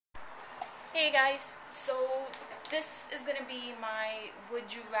Hey guys, so this is gonna be my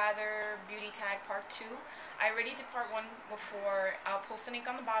Would You Rather Beauty Tag Part 2. I already did Part 1 before. I'll post a link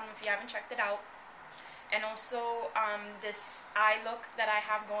on the bottom if you haven't checked it out. And also, this eye look that I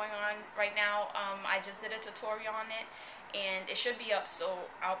have going on right now, I just did a tutorial on it and it should be up,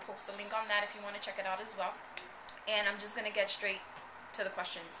 so I'll post a link on that if you want to check it out as well. And I'm just gonna get straight to the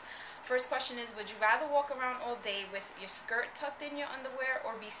questions. First question is, would you rather walk around all day with your skirt tucked in your underwear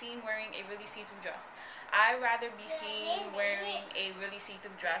or be seen wearing a really see-through dress? I'd rather be seen wearing a really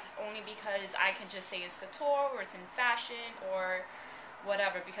see-through dress, only because I can just say it's couture or it's in fashion or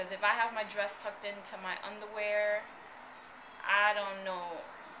whatever. Because if I have my dress tucked into my underwear, I don't know.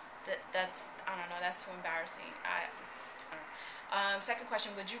 I don't know, that's too embarrassing. I don't know. Second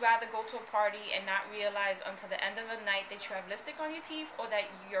question, would you rather go to a party and not realize until the end of the night that you have lipstick on your teeth, or that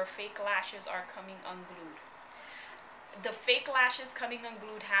your fake lashes are coming unglued? The fake lashes coming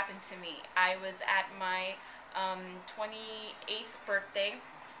unglued happened to me. I was at my 28th birthday,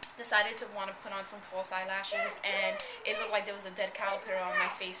 decided to want to put on some false eyelashes, and it looked like there was a dead caterpillar on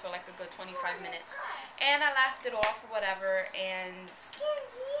my face for like a good 25 minutes, and I laughed it off or whatever, and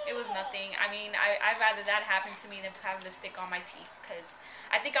it was nothing. I mean, I'd rather that happen to me than have lipstick on my teeth, because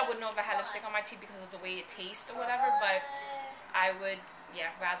I think I would know if I had lipstick on my teeth because of the way it tastes or whatever, but I would,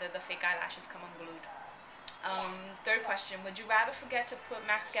 yeah, rather the fake eyelashes come unglued. Third question, would you rather forget to put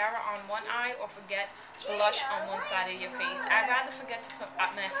mascara on one eye or forget blush on one side of your face? I'd rather forget to put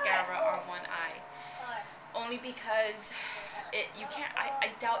mascara on one eye, only because you can't, I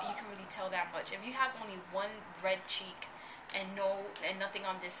doubt you can really tell that much. If you have only one red cheek and nothing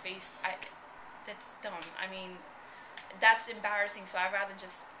on this face, that's dumb. I mean, that's embarrassing, so I'd rather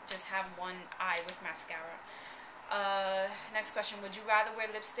just have one eye with mascara. Next question, would you rather wear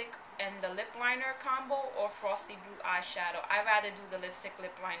lipstick and the lip liner combo or frosty blue eyeshadow? I'd rather do the lipstick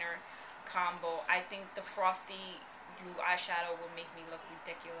lip liner combo. I think the frosty blue eyeshadow will make me look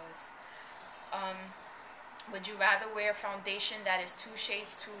ridiculous. Would you rather wear foundation that is 2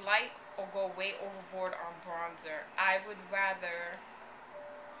 shades too light or go way overboard on bronzer? I would rather,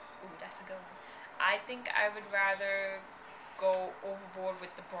 ooh, that's a good one. I think I would rather go overboard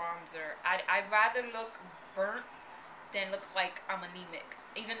with the bronzer. I'd rather look burnt than look like I'm anemic.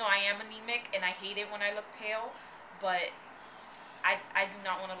 Even though I am anemic and I hate it when I look pale, but I do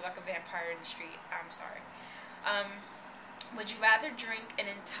not want to look like a vampire in the street. I'm sorry. Would you rather drink an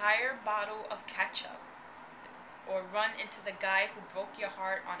entire bottle of ketchup or run into the guy who broke your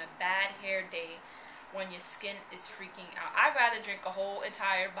heart on a bad hair day when your skin is freaking out? I'd rather drink a whole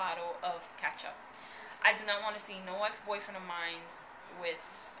entire bottle of ketchup. I do not want to see no ex-boyfriend of mine with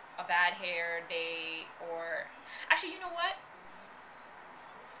a bad hair day, or actually, you know what?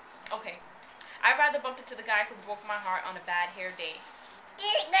 Okay, I'd rather bump into the guy who broke my heart on a bad hair day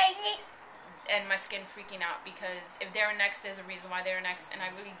and my skin freaking out, because if they're an ex, there's a reason why they're an ex, and I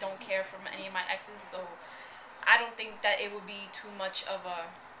really don't care for any of my exes, so I don't think that it would be too much of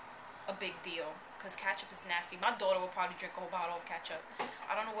a big deal, because ketchup is nasty. My daughter will probably drink a whole bottle of ketchup.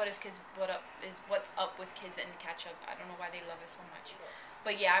 I don't know what's up with kids and ketchup. I don't know why they love it so much.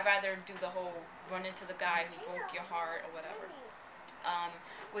 But yeah, I'd rather do the whole run into the guy who broke your heart or whatever.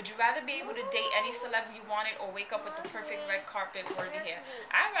 Would you rather be able to date any celeb you wanted or wake up with the perfect red carpet worthy hair?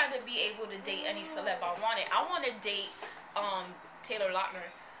 I'd rather be able to date any celeb I wanted. I want to date Taylor Lautner.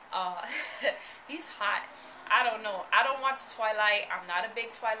 He's hot. I don't know. I don't watch Twilight. I'm not a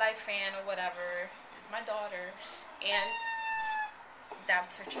big Twilight fan or whatever. It's my daughter. And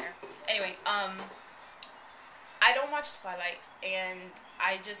that's her chair. Anyway, I don't watch Twilight, and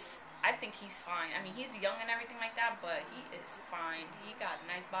I think he's fine. I mean, he's young and everything like that, but he is fine. He got a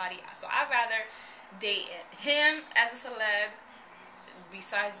nice body. So I'd rather date him as a celeb,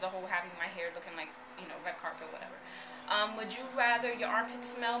 besides the whole having my hair looking like, red carpet or whatever. Would you rather your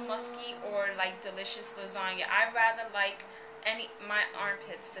armpits smell musky or like delicious lasagna? I'd rather like my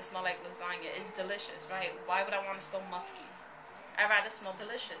armpits to smell like lasagna. It's delicious, right? Why would I want to smell musky? I'd rather smell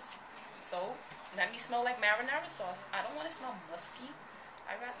delicious. So let me smell like marinara sauce. I don't want to smell musky.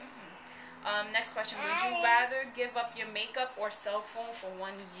 I'd rather. Next question. Would you rather give up your makeup or cell phone for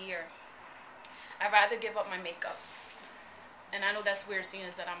 1 year? I'd rather give up my makeup. And I know that's weird, seeing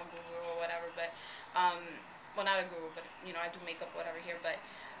as that I'm a guru or whatever, but well, not a guru, but I do makeup whatever here, but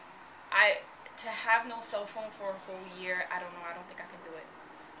to have no cell phone for a whole year, I don't know. I don't think I can do it.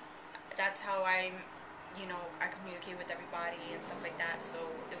 That's how I communicate with everybody and stuff like that, so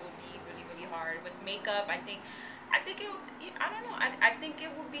it would be really, really hard. With makeup, I think it would, I don't know, I think it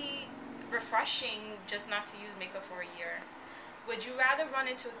would be refreshing just not to use makeup for a year. Would you rather run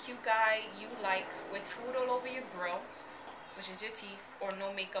into a cute guy you like with food all over your grill, which is your teeth, or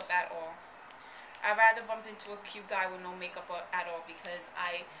no makeup at all? I'd rather bump into a cute guy with no makeup at all, because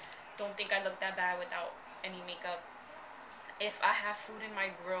I don't think I look that bad without any makeup. If I have food in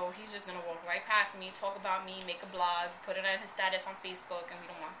my grill, he's just gonna walk right past me, talk about me, make a blog, put it on his status on Facebook, and we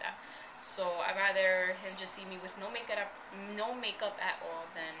don't want that. So I'd rather him just see me with no makeup at all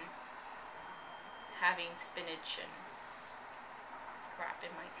than having spinach and crap in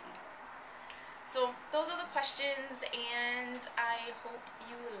my tea. So those are the questions, and I hope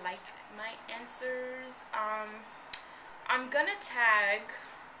you like my answers. I'm gonna tag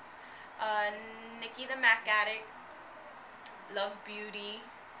Nikki the Mac Addict, Love Beauty.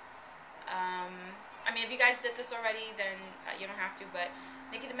 I mean, if you guys did this already, then you don't have to, but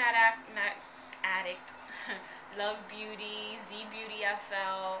Nikki the Mac Addict, Love Beauty, Z Beauty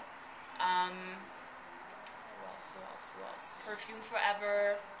FL, who else? Perfume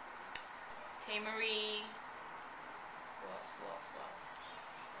Forever, Tamery, who else?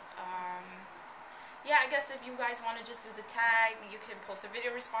 Yeah, I guess if you guys want to just do the tag, you can post a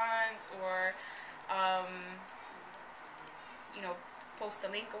video response, or you know, post the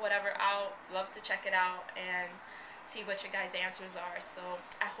link or whatever out. Love to check it out and see what your guys' answers are. So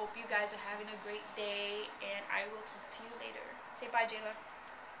I hope you guys are having a great day, and I will talk to you later. Say bye, Jayla.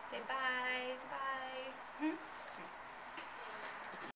 Say bye. Bye.